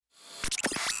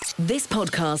This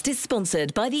podcast is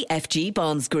sponsored by the FG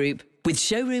Barnes Group, with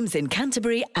showrooms in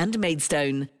Canterbury and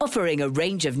Maidstone, offering a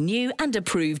range of new and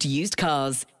approved used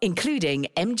cars, including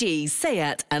MG,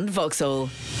 Seat and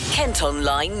Vauxhall. Kent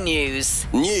Online News.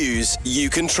 News you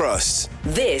can trust.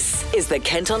 This is the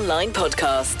Kent Online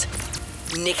Podcast.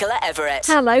 Nicola Everett.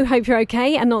 Hello, hope you're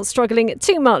okay and not struggling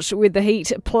too much with the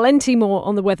heat. Plenty more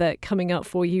on the weather coming up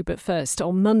for you. But first,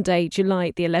 on Monday,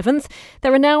 July the 11th,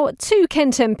 there are now 2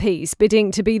 Kent MPs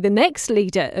bidding to be the next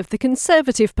leader of the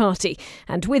Conservative Party.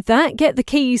 And with that, get the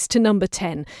keys to number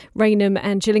 10. Rainham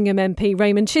and Gillingham MP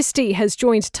Rehman Chishti has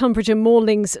joined Tonbridge and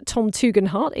Morling's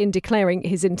Tugendhat in declaring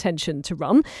his intention to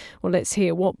run. Well, let's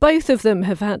hear what both of them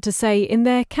have had to say in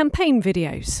their campaign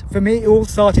videos. For me, it all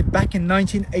started back in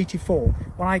 1984.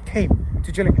 When I came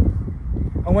to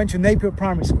Gillingham, I went to Napier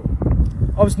Primary School.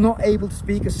 I was not able to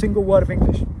speak a single word of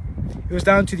English. It was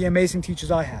down to the amazing teachers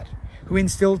I had, who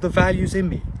instilled the values in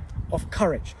me of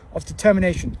courage, of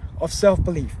determination, of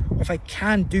self-belief, of a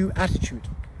can-do attitude,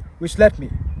 which led me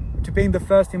to being the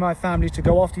first in my family to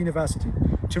go off to university,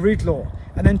 to read law,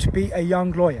 and then to be a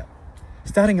young lawyer,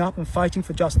 standing up and fighting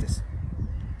for justice.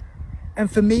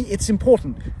 And for me, it's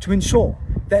important to ensure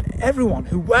that everyone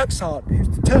who works hard, who's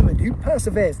determined, who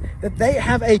perseveres, that they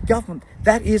have a government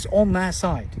that is on their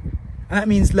side. And that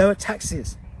means lower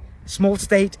taxes, small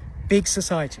state, big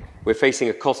society. We're facing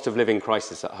a cost of living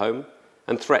crisis at home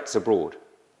and threats abroad.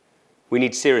 We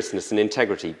need seriousness and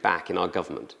integrity back in our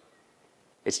government.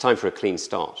 It's time for a clean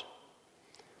start.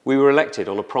 We were elected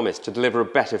on a promise to deliver a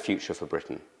better future for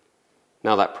Britain.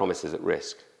 Now that promise is at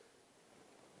risk.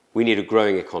 We need a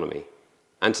growing economy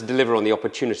and to deliver on the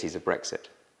opportunities of Brexit.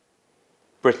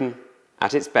 Britain,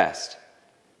 at its best,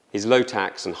 is low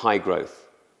tax and high growth.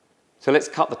 So let's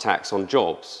cut the tax on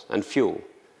jobs and fuel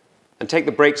and take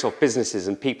the brakes off businesses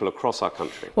and people across our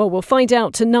country. Well, we'll find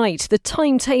out tonight the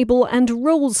timetable and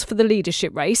rules for the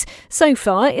leadership race. So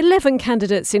far, 11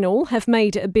 candidates in all have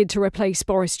made a bid to replace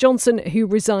Boris Johnson, who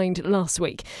resigned last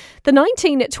week. The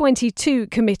 1922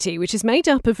 committee, which is made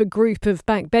up of a group of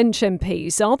backbench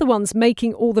MPs, are the ones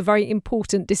making all the very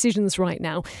important decisions right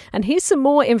now. And here's some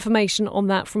more information on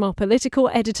that from our political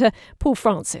editor, Paul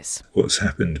Francis. What's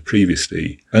happened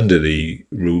previously under the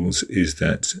rules is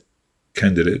that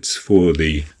candidates for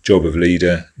the job of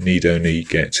leader need only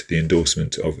get the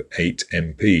endorsement of 8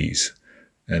 MPs.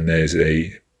 And there's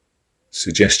a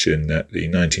suggestion that the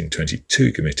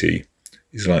 1922 committee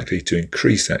is likely to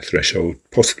increase that threshold,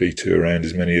 possibly to around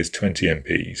as many as 20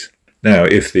 MPs. Now,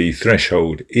 if the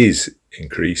threshold is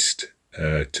increased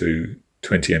to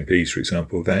 20 MPs, for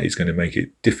example, that is going to make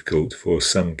it difficult for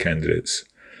some candidates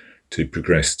to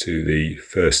progress to the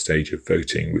first stage of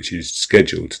voting, which is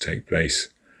scheduled to take place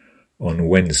on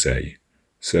Wednesday.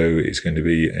 So it's going to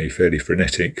be a fairly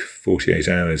frenetic 48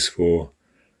 hours for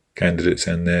candidates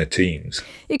and their teams.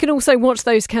 You can also watch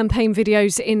those campaign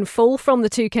videos in full from the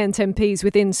 2 Kent MPs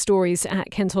within stories at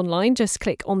Kent Online. Just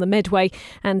click on the Medway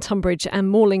and Tonbridge and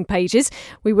Morling pages.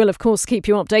 We will, of course, keep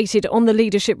you updated on the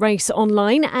leadership race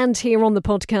online and here on the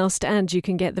podcast. And you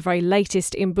can get the very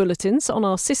latest in bulletins on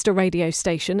our sister radio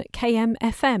station,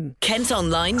 KMFM. Kent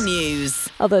Online News.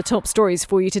 Other top stories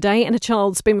for you today. And a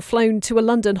child's been flown to a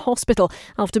London hospital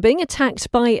after being attacked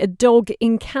by a dog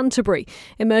in Canterbury.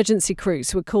 Emergency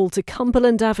crews were called to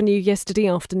Cumberland Avenue yesterday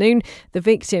afternoon. The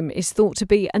victim is thought to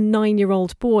be a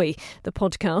 9-year-old boy. The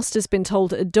podcast has been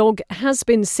told a dog has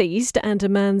been seized and a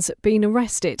man's been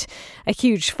arrested. A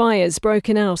huge fire's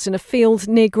broken out in a field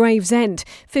near Gravesend.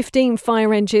 15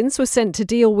 fire engines were sent to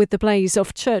deal with the blaze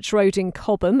off Church Road in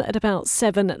Cobham at about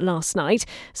 7 last night.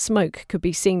 Smoke could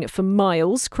be seen for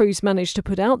miles. Crews managed to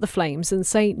put out the flames and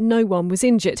say no one was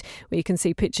injured. You can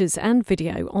see pictures and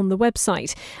video on the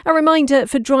website. A reminder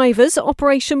for drivers,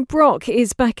 Operation Brock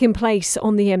is back in place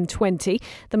on the M20.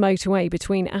 The motorway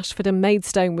between Ashford and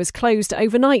Maidstone was closed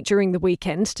overnight during the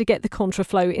weekend to get the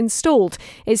contraflow installed.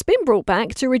 It's been brought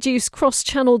back to reduce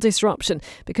cross-channel disruption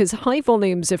because high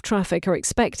volumes of traffic are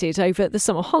expected over the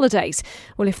summer holidays.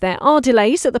 Well, if there are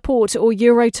delays at the port or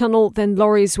Eurotunnel, then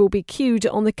lorries will be queued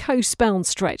on the coastbound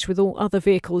stretch with all other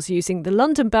vehicles using the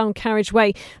London-bound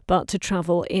carriageway, but to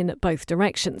travel in both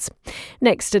directions.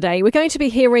 Next today, we're going to be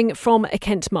hearing from a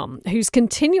Kent mum who's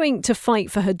continuing to fight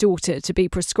for her daughter to be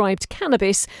prescribed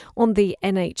cannabis on the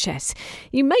NHS.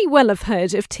 You may well have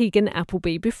heard of Teagan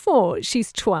Appleby before.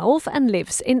 She's 12 and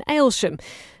lives in Aylsham.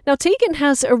 Now, Teagan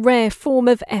has a rare form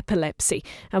of epilepsy,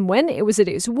 and when it was at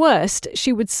its worst,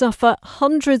 she would suffer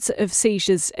hundreds of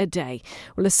seizures a day.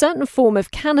 Well, a certain form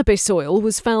of cannabis oil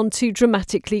was found to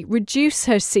dramatically reduce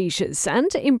her seizures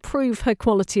and improve her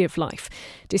quality of life.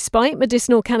 Despite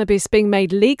medicinal cannabis being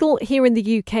made legal here in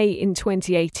the UK in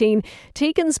 2018,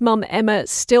 Teagan's mum Emma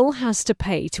still has to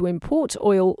pay to import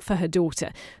oil for her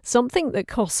daughter, something that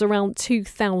costs around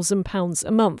 £2,000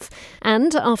 a month.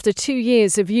 And after 2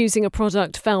 years of using a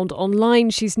product found online,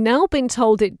 she's now been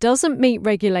told it doesn't meet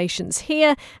regulations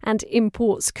here and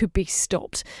imports could be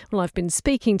stopped. Well, I've been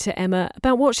speaking to Emma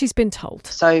about what she's been told.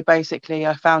 So basically,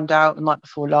 I found out the night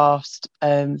before last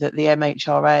that the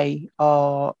MHRA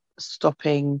are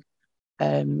stopping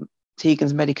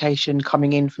Teagan's medication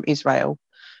coming in from Israel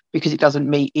because it doesn't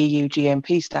meet EU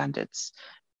GMP standards.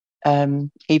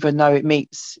 Even though it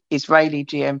meets Israeli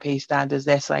GMP standards,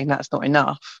 they're saying that's not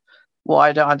enough. What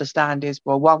I don't understand is,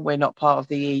 well, one, we're not part of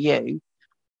the EU,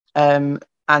 and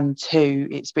two,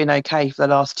 it's been okay for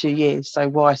the last 2 years. So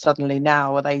why suddenly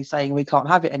now are they saying we can't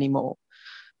have it anymore?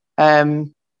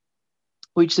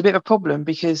 Which is a bit of a problem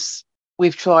because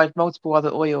we've tried multiple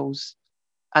other oils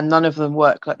and none of them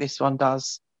work like this one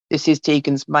does. This is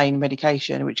Teagan's main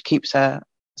medication, which keeps her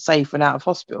safe and out of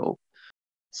hospital.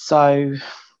 So,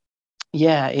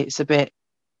 yeah, it's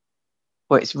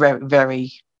it's very,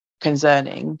 very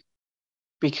concerning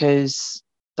because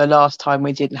the last time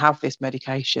we didn't have this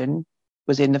medication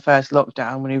was in the first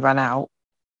lockdown when we ran out,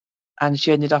 and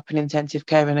she ended up in intensive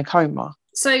care in a coma.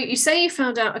 So you say you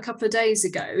found out a couple of days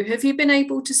ago. Have you been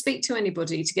able to speak to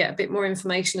anybody to get a bit more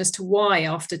information as to why,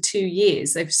 after 2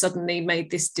 years, they've suddenly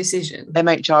made this decision?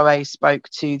 MHRA spoke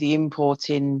to the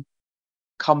importing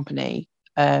company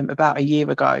about a year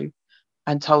ago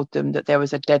and told them that there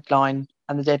was a deadline,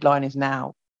 and the deadline is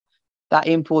now. That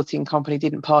importing company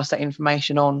didn't pass that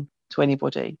information on to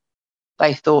anybody.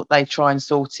 They thought they'd try and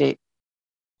sort it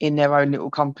in their own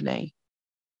little company,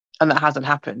 and that hasn't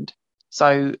happened.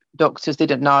 So doctors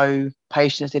didn't know,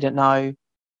 patients didn't know.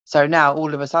 So now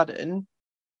all of a sudden,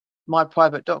 my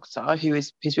private doctor,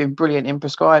 who's been brilliant in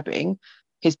prescribing,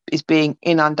 is being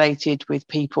inundated with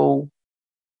people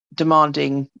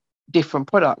demanding different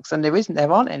products, and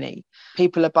there aren't any.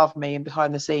 People above me and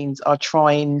behind the scenes are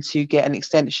trying to get an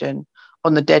extension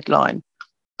on the deadline,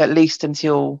 at least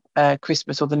until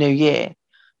Christmas or the New Year,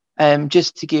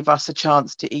 just to give us a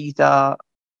chance to either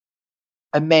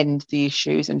amend the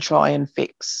issues and try and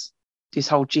fix this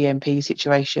whole GMP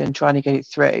situation, trying to get it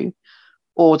through,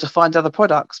 or to find other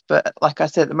products. But like I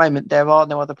said, at the moment, there are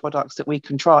no other products that we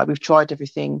can try. We've tried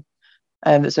everything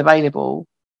that's available.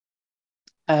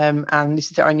 And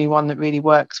this is the only one that really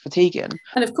works for Teagan.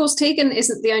 And of course, Teagan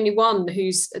isn't the only one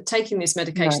who's taking this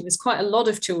medication. No. There's quite a lot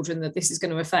of children that this is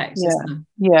going to affect, Yeah. isn't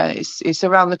there? Yeah, it's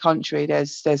around the country.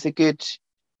 There's a good,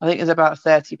 I think there's about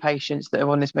 30 patients that are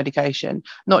on this medication.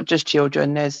 Not just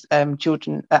children. There's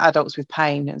children, adults with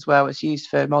pain as well. It's used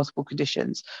for multiple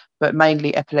conditions, but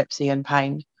mainly epilepsy and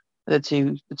pain are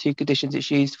the two conditions it's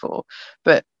used for.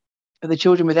 But for the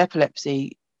children with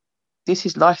epilepsy, this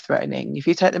is life-threatening. If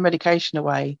you take the medication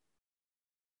away,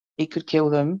 it could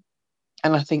kill them.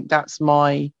 And I think that's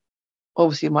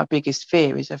obviously my biggest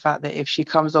fear, is the fact that if she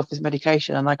comes off this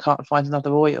medication and I can't find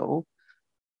another oil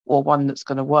or one that's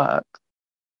going to work,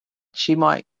 she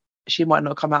might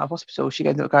not come out of hospital. She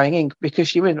ends up going in, because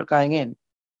she will end up going in.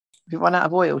 If you run out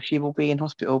of oil, she will be in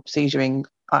hospital seizuring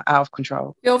out of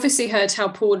control. You obviously heard how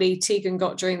poorly Teagan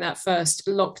got during that first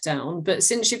lockdown, but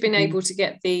since you've been able to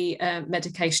get the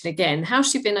medication again, how's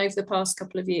she been over the past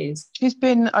couple of years? She's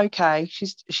been okay.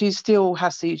 She still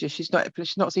has seizures. She's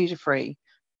not seizure free.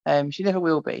 She never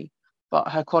will be. But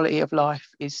her quality of life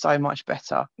is so much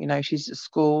better. You know, she's at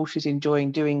school. She's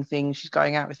enjoying doing things. She's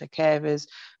going out with her carers.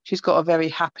 She's got a very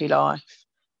happy life.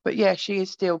 But yeah, she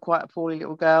is still quite a poorly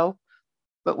little girl.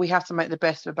 But we have to make the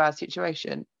best of a bad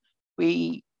situation.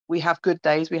 We have good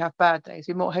days, we have bad days.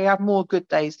 We have more good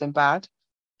days than bad,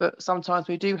 but sometimes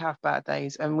we do have bad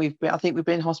days. And I think we've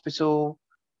been in hospital,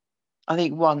 I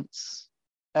think once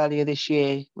earlier this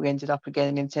year. We ended up again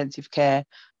in intensive care,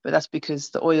 but that's because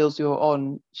the oils we were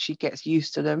on, she gets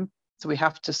used to them, so we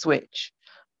have to switch.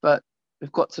 But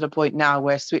we've got to the point now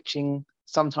where switching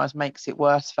sometimes makes it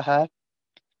worse for her.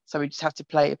 So we just have to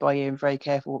play it by ear and very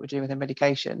careful what we're doing with her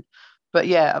medication. But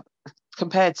yeah,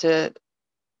 compared to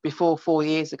before 4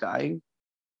 years ago,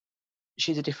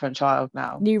 she's a different child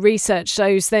now. New research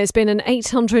shows there's been an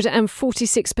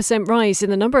 846% rise in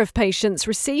the number of patients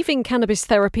receiving cannabis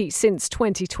therapy since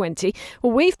 2020.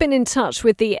 Well, we've been in touch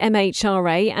with the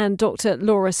MHRA and Dr.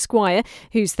 Laura Squire,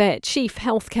 who's their Chief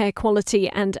Healthcare Quality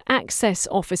and Access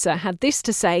Officer, had this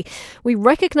to say: "We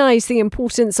recognise the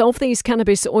importance of these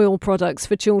cannabis oil products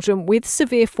for children with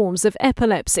severe forms of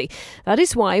epilepsy. That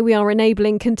is why we are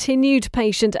enabling continued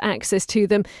patient access to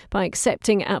them by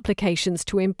accepting applications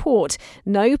to import.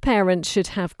 No parent should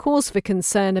have cause for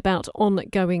concern about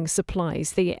ongoing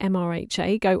supplies." The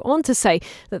MRHA go on to say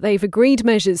that they've agreed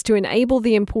measures to enable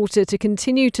the importer to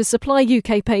continue to supply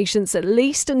UK patients at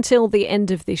least until the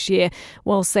end of this year,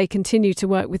 whilst they continue to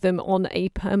work with them on a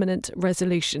permanent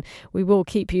resolution. We will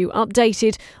keep you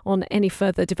updated on any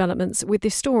further developments with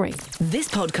this story. This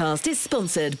podcast is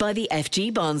sponsored by the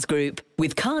FG Barnes Group,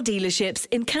 with car dealerships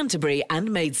in Canterbury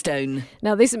and Maidstone.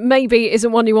 Now, this maybe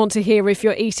isn't one you want to hear if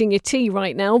you're eating your tea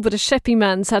right now, but a Sheppey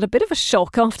man's had a bit of a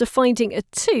shock after finding a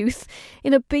tooth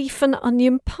in a beef and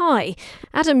onion pie.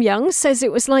 Adam Young says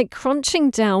it was like crunching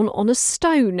down on a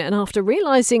stone, and after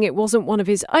realising it wasn't one of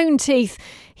his own teeth,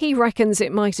 he reckons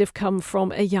it might have come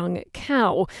from a young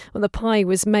cow. Well, the pie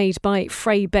was made by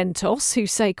Frey Bentos, who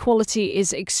say quality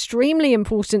is extremely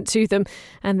important to them,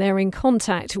 and they're in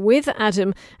contact with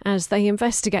Adam as they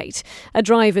investigate. A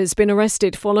driver's been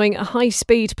arrested following a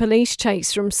high-speed police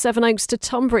chase from Sevenoaks to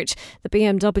Tonbridge. The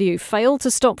BMW failed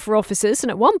to stop for officers and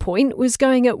at one point was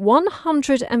going at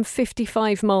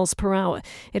 155 miles per hour.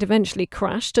 It eventually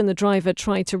crashed and the driver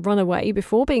tried to run away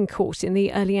before being caught in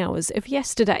the early hours of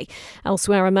yesterday.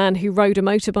 Elsewhere, a man who rode a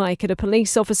motorbike at a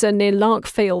police officer near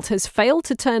Larkfield has failed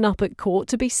to turn up at court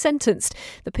to be sentenced.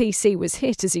 The PC was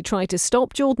hit as he tried to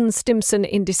stop Jordan Stimson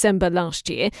in December last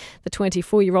year. The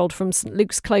 24-year-old from St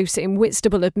Luke's Close in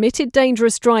Whitstable admitted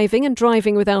dangerous driving and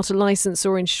driving without a licence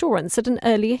or insurance at an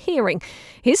earlier hearing.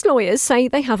 His lawyers say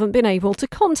they haven't been able to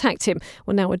contact him.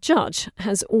 Well, now a judge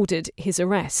has ordered his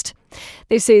arrest.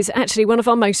 This is actually one of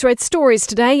our most read stories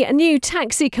today. A new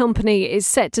taxi company is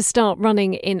set to start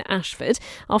running in Ashford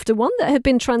after one that had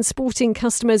been transporting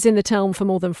customers in the town for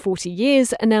more than 40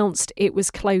 years announced it was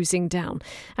closing down.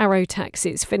 Arrow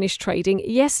Taxis finished trading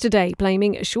yesterday,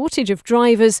 blaming a shortage of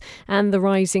drivers and the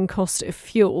rising cost of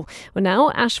fuel. Well,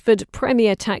 now Ashford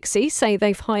Premier Taxi say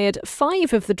they've hired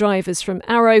 5 of the drivers from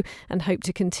Arrow and hope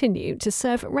to continue to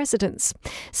serve residents.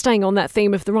 Staying on that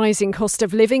theme of the rising cost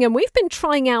of living, and we've been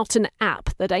trying out an app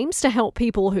that aims to help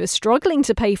people who are struggling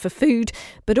to pay for food,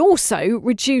 but also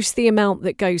reduce the amount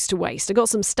that goes to waste. I've got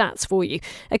some stats for you.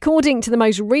 According to the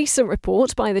most recent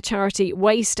report by the charity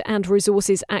Waste and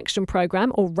Resources Action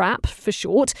Programme, or WRAP for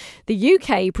short, the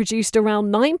UK produced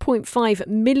around 9.5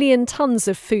 million tonnes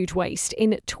of food waste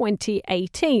in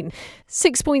 2018.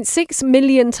 6.6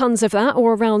 million tonnes of that,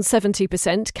 or around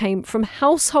 70%, came from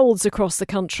households across the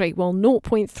country, while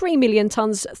 0.3 million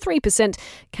tonnes, 3%,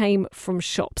 came from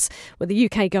shops. Well, the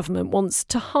UK government wants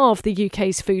to halve the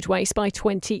UK's food waste by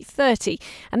 2030.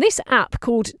 And this app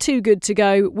called Too Good To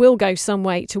Go will go some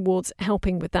way towards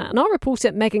helping with that. And our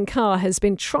reporter Megan Carr has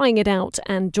been trying it out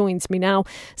and joins me now.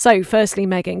 So firstly,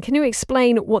 Megan, can you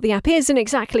explain what the app is and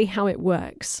exactly how it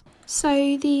works?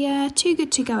 So the Too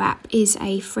Good To Go app is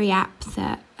a free app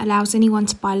that allows anyone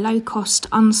to buy low-cost,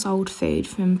 unsold food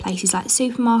from places like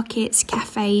supermarkets,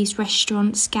 cafes,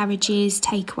 restaurants, garages,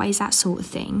 takeaways, that sort of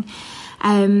thing.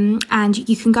 And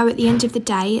you can go at the end of the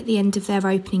day, at the end of their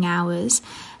opening hours,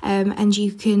 and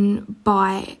you can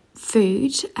buy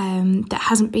food that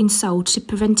hasn't been sold to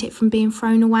prevent it from being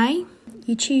thrown away.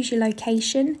 You choose your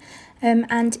location,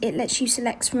 and it lets you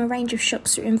select from a range of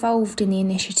shops that are involved in the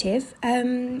initiative,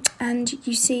 and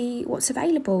you see what's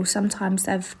available. Sometimes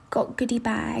they've got goodie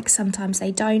bags, sometimes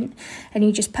they don't, and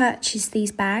you just purchase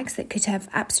these bags that could have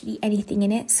absolutely anything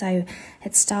in it. So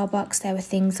at Starbucks there were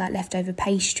things like leftover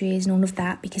pastries and all of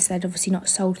that, because they'd obviously not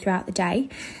sold throughout the day,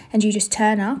 and you just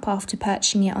turn up after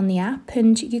purchasing it on the app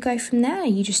and you go from there.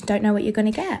 You just don't know what you're going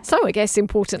to get. So I guess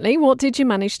importantly, what did you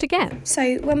manage to get?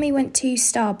 So when we went to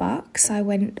Starbucks, I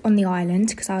went on the island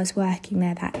because I was working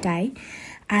there that day,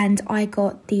 and I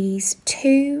got these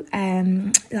 2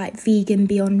 like vegan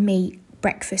Beyond Meat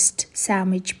breakfast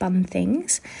sandwich bun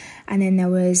things, and then there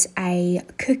was a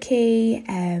cookie,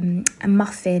 a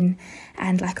muffin,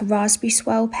 and like a raspberry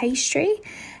swirl pastry.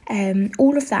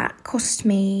 All of that cost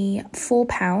me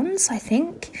 £4, I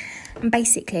think. And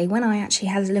basically, when I actually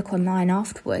had a look online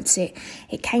afterwards, it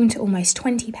came to almost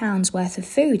 £20 worth of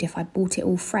food if I bought it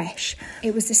all fresh.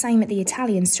 It was the same at the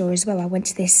Italian store as well. I went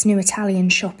to this new Italian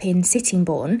shop in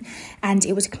Sittingbourne, and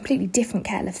it was a completely different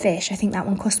kettle of fish. I think that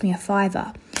one cost me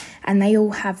 £5. and they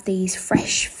all have these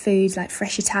fresh foods, like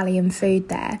fresh Italian food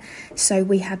there. So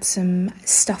we had some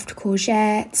stuffed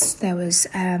courgettes, there was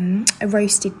a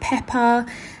roasted pepper,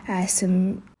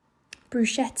 some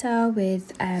bruschetta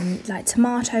with like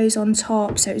tomatoes on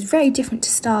top, so it was very different to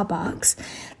Starbucks.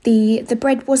 The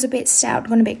bread was a bit stout,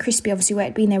 gone a bit crispy, obviously where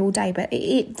it'd been there all day, but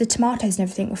the tomatoes and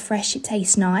everything were fresh. It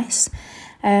tastes nice.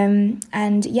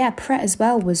 And yeah, Pret as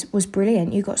well was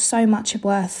brilliant. You got so much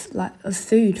worth of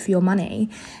food for your money,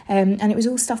 and it was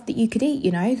all stuff that you could eat,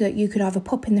 that you could either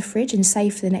pop in the fridge and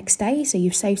save for the next day, so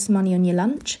you've saved some money on your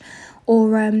lunch,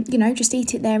 or just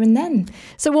eat it there and then.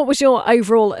 So what was your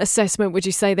overall assessment, would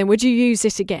you say then? Would you use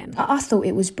it again? I thought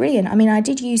it was brilliant. I mean, I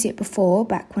did use it before,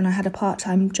 back when I had a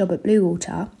part-time job at Blue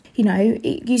Water.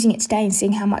 Using it today and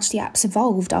seeing how much the app's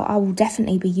evolved, I will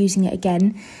definitely be using it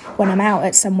again when I'm out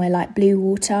at somewhere like Blue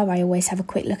Water. I always have a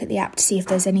quick look at the app to see if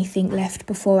there's anything left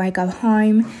before I go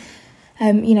home.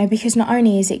 Because not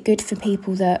only is it good for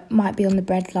people that might be on the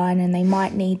breadline and they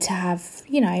might need to have,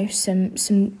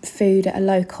 some food at a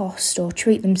low cost or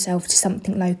treat themselves to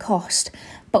something low cost,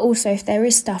 but also if there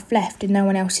is stuff left and no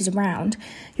one else is around,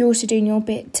 you're also doing your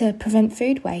bit to prevent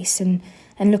food waste and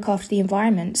look after the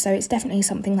environment. So it's definitely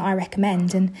something that I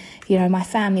recommend. And, my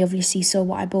family obviously saw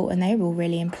what I bought and they were all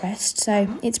really impressed. So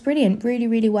it's brilliant, really,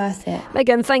 really worth it.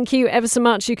 Megan, thank you ever so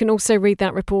much. You can also read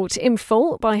that report in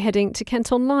full by heading to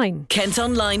Kent Online. Kent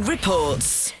Online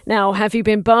reports. Now, have you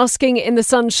been basking in the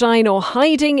sunshine or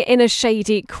hiding in a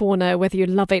shady corner? Whether you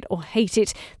love it or hate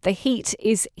it, the heat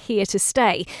is here to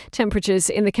stay. Temperatures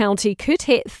in the county could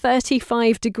hit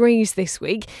 35 degrees this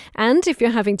week. And if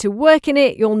you're having to work in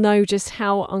it, you'll know just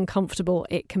how uncomfortable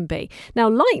it can be. Now,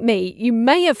 like me, you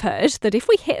may have heard that if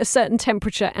we hit a certain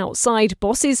temperature outside,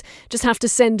 bosses just have to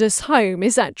send us home.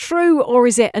 Is that true, or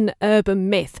is it an urban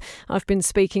myth? I've been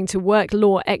speaking to work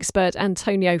law expert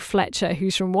Antonio Fletcher,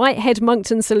 who's from Whitehead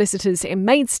Monkton Solicitors in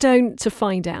Maidstone, to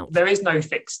find out. There is no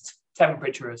fixed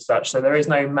temperature as such, so there is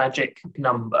no magic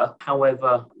number.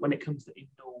 However, when it comes to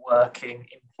indoor working,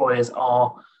 employers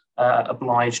are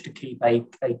obliged to keep a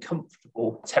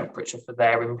comfortable temperature for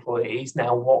their employees.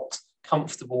 Now, what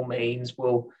comfortable means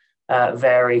will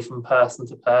vary from person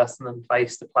to person and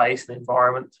place to place and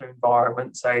environment to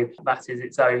environment. So that is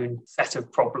its own set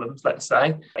of problems, let's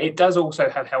say. It does also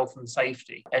have health and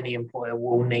safety. Any employer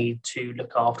will need to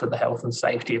look after the health and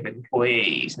safety of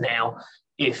employees. Now,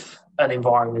 if an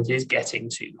environment is getting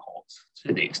too hot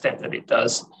to the extent that it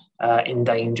does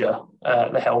endanger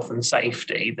the health and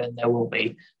safety, then there will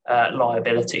be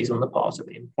liabilities on the part of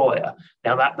the employer.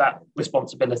 Now, that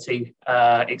responsibility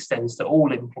extends to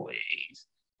all employees,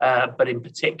 but in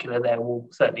particular, there will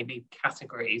certainly be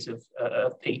categories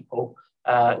of people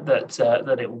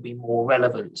that it will be more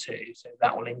relevant to. So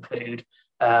that will include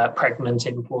pregnant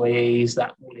employees,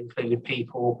 that will include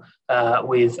people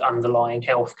with underlying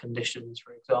health conditions,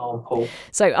 for example.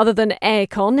 So other than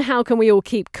aircon, how can we all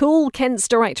keep cool? Kent's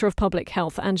Director of Public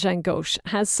Health, Anjan Ghosh,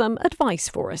 has some advice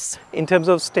for us. In terms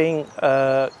of staying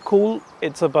cool,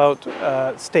 it's about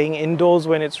staying indoors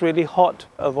when it's really hot,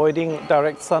 avoiding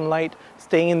direct sunlight,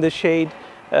 staying in the shade,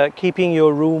 keeping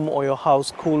your room or your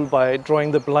house cool by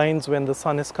drawing the blinds when the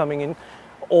sun is coming in,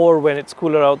 or when it's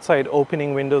cooler outside,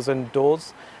 opening windows and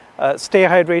doors. Stay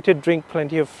hydrated, drink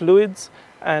plenty of fluids,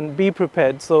 and be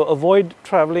prepared. So avoid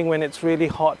traveling when it's really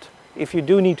hot. If you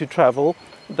do need to travel,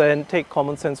 then take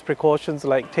common sense precautions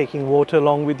like taking water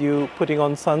along with you, putting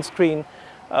on sunscreen,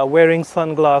 wearing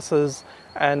sunglasses,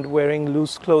 and wearing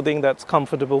loose clothing that's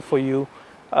comfortable for you.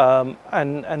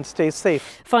 And stay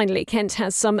safe. Finally, Kent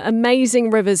has some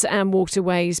amazing rivers and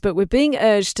waterways, but we're being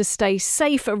urged to stay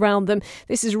safe around them.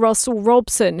 This is Russell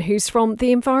Robson, who's from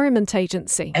the Environment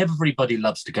Agency. Everybody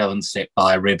loves to go and sit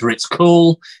by a river. It's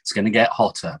cool, it's going to get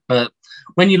hotter. But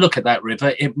when you look at that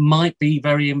river, it might be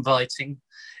very inviting,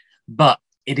 but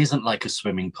it isn't like a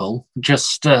swimming pool.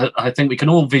 Just, I think we can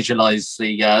all visualise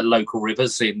the local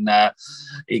rivers in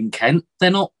Kent. They're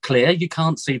not clear. You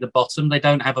can't see the bottom. They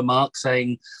don't have a mark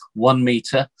saying 1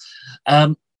 metre.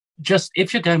 Just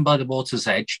if you're going by the water's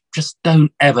edge, just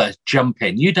don't ever jump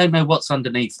in. You don't know what's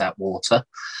underneath that water.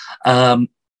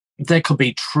 There could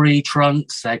be tree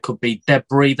trunks, there could be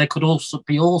debris, there could also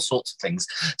be all sorts of things.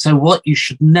 So what you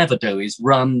should never do is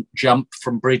run, jump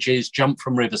from bridges, jump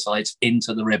from riversides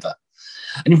into the river.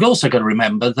 And you've also got to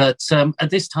remember that at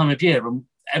this time of year, and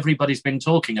everybody's been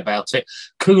talking about it,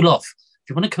 cool off. If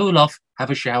you want to cool off,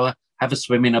 have a shower, have a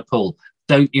swim in a pool.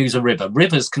 don't use a river.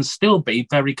 Rivers can still be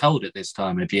very cold at this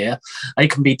time of year. They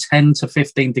can be 10 to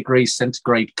 15 degrees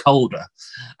centigrade colder.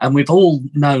 And we've all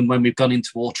known when we've gone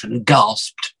into water and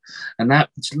gasped, and that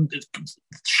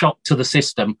shock to the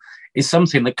system is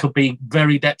something that could be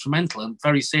very detrimental and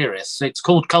very serious. It's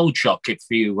called cold shock if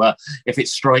it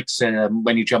strikes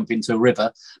when you jump into a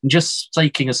river. And just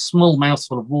taking a small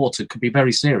mouthful of water could be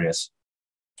very serious.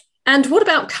 And what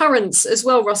about currents as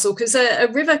well, Russell? Because a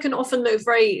river can often look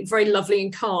very, very lovely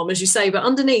and calm, as you say, but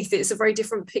underneath it's a very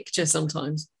different picture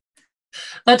sometimes.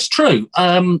 That's true.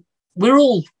 We're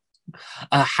all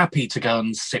happy to go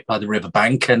and sit by the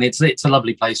riverbank, and it's a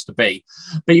lovely place to be.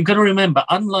 But you've got to remember,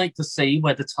 unlike the sea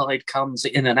where the tide comes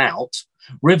in and out,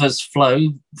 rivers flow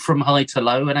from high to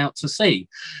low and out to sea.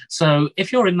 So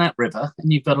if you're in that river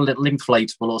and you've got a little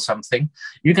inflatable or something,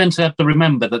 you're going to have to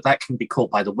remember that can be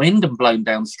caught by the wind and blown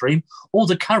downstream, or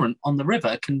the current on the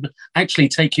river can actually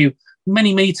take you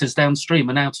many metres downstream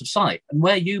and out of sight. And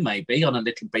where you may be on a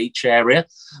little beach area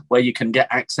where you can get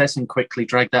access and quickly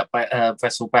drag that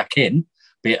vessel back in,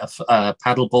 be it a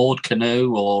paddleboard,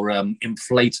 canoe, or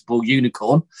inflatable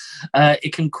unicorn,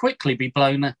 it can quickly be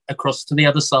blown across to the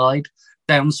other side,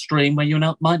 downstream, where you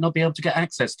might not be able to get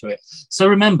access to it. So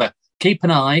remember, keep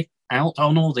an eye out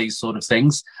on all these sort of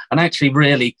things, and actually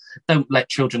really don't let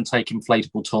children take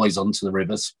inflatable toys onto the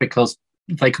rivers, because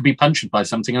they could be punctured by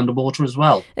something underwater as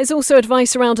well. There's also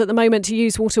advice around at the moment to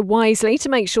use water wisely to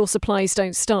make sure supplies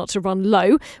don't start to run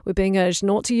low. We're being urged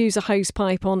not to use a hose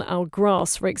pipe on our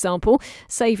grass, for example.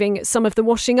 Saving some of the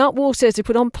washing up water to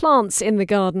put on plants in the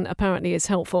garden apparently is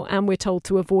helpful, and we're told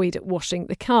to avoid washing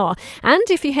the car. And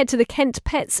if you head to the Kent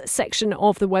Pets section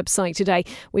of the website today,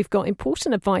 we've got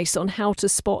important advice on how to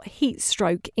spot heat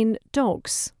stroke in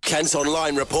dogs. Kent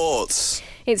Online reports.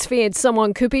 It's feared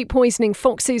someone could be poisoning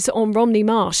foxes on Romney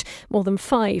Marsh. More than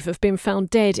 5 have been found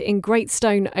dead in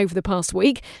Greatstone over the past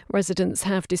week. Residents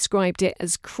have described it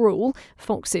as cruel.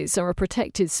 Foxes are a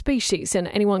protected species, and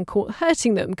anyone caught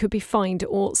hurting them could be fined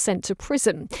or sent to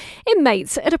prison.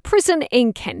 Inmates at a prison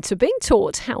in Kent are being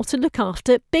taught how to look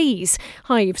after bees.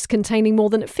 Hives containing more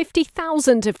than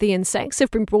 50,000 of the insects have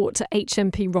been brought to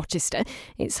HMP Rochester.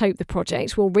 It's hoped the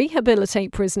project will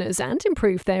rehabilitate prisoners and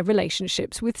improve their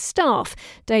relationships with staff.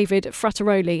 David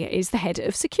Frattaroli is the head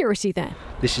of security there.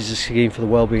 This is a scheme for the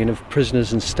well-being of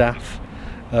prisoners and staff,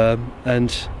 and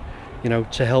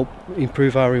to help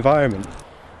improve our environment.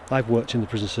 I've worked in the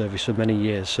prison service for many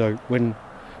years, so when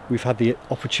we've had the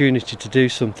opportunity to do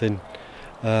something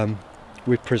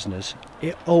with prisoners,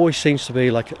 it always seems to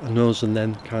be like an us and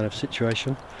them kind of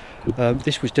situation.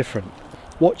 This was different.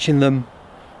 Watching them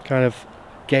kind of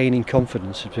gaining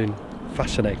confidence has been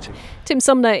fascinating. Tim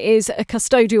Sumner is a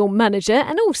custodial manager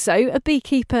and also a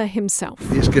beekeeper himself.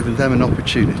 It's given them an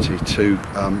opportunity to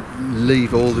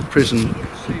leave all the prison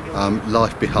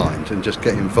life behind and just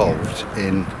get involved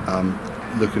in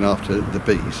looking after the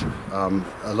bees.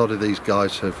 A lot of these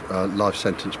guys have life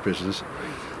sentence prisoners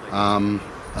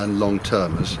and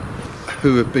long-termers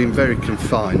who have been very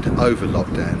confined over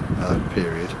lockdown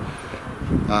period.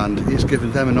 And it's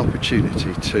given them an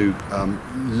opportunity to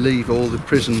leave all the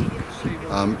prison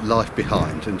life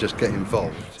behind and just get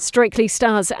involved. Strictly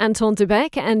stars Anton de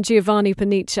Beek and Giovanni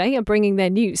Panice are bringing their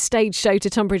new stage show to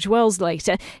Tonbridge Wells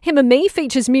later. Him and Me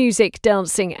features music,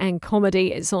 dancing and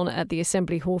comedy. It's on at the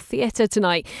Assembly Hall Theatre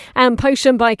tonight. And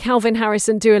Potion by Calvin Harris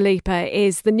and Dua Lipa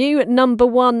is the new number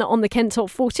 1 on the Kent Top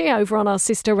 40 over on our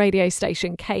sister radio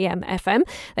station KMFM.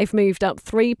 They've moved up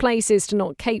 3 places to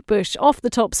knock Kate Bush off the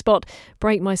top spot.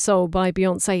 Break My Soul by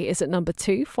Beyonce is at number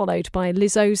 2, followed by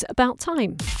Lizzo's About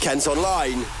Time. Kent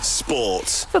Online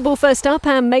Sports. Football first up,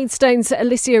 and Maidstone's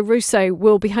Alicia Russo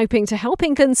will be hoping to help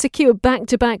England secure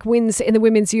back-to-back wins in the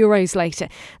Women's Euros later.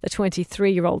 The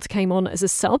 23-year-old came on as a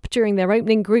sub during their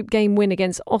opening group game win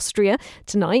against Austria.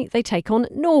 Tonight they take on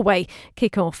Norway.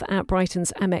 Kick-off at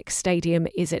Brighton's Amex Stadium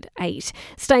is at 8.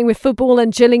 Staying with football,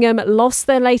 and Gillingham lost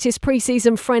their latest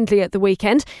pre-season friendly at the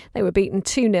weekend. They were beaten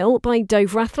 2-0 by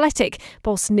Dover Athletic.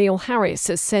 Boss Neil Harris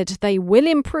has said they will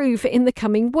improve in the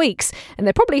coming weeks, and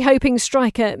they're probably hoping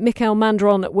striker Mikael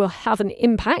Mandron will have an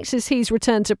impact as he's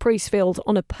returned to Priestfield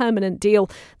on a permanent deal.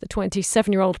 The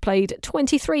 27-year-old played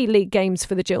 23 league games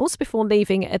for the Gills before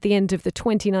leaving at the end of the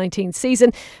 2019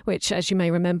 season, which, as you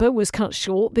may remember, was cut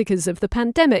short because of the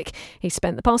pandemic. He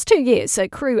spent the past 2 years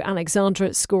at Crewe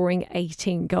Alexandra, scoring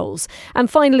 18 goals. And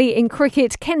finally, in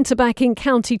cricket, Kent are back in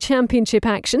county championship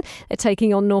action. They're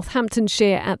taking on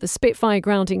Northamptonshire at the Spitfire. qualifier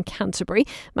ground in Canterbury.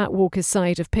 Matt Walker's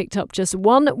side have picked up just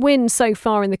one win so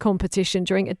far in the competition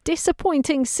during a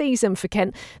disappointing season for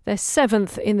Kent. They're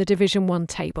 7th in the Division 1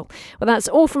 table. Well, that's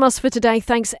all from us for today.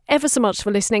 Thanks ever so much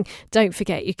for listening. Don't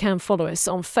forget you can follow us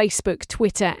on Facebook,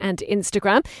 Twitter and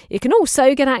Instagram. You can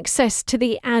also get access to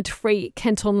the ad-free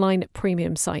Kent Online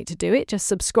premium site. To do it, just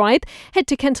subscribe. Head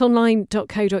to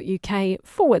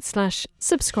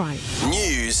kentonline.co.uk/subscribe.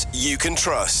 News you can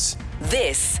trust.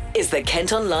 This is the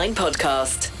Kent Online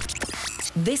Podcast.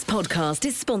 This podcast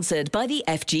is sponsored by the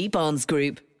FG Barnes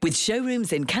Group, with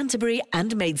showrooms in Canterbury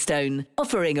and Maidstone,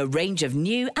 offering a range of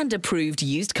new and approved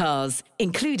used cars,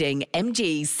 including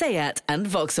MG, Seat and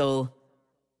Vauxhall.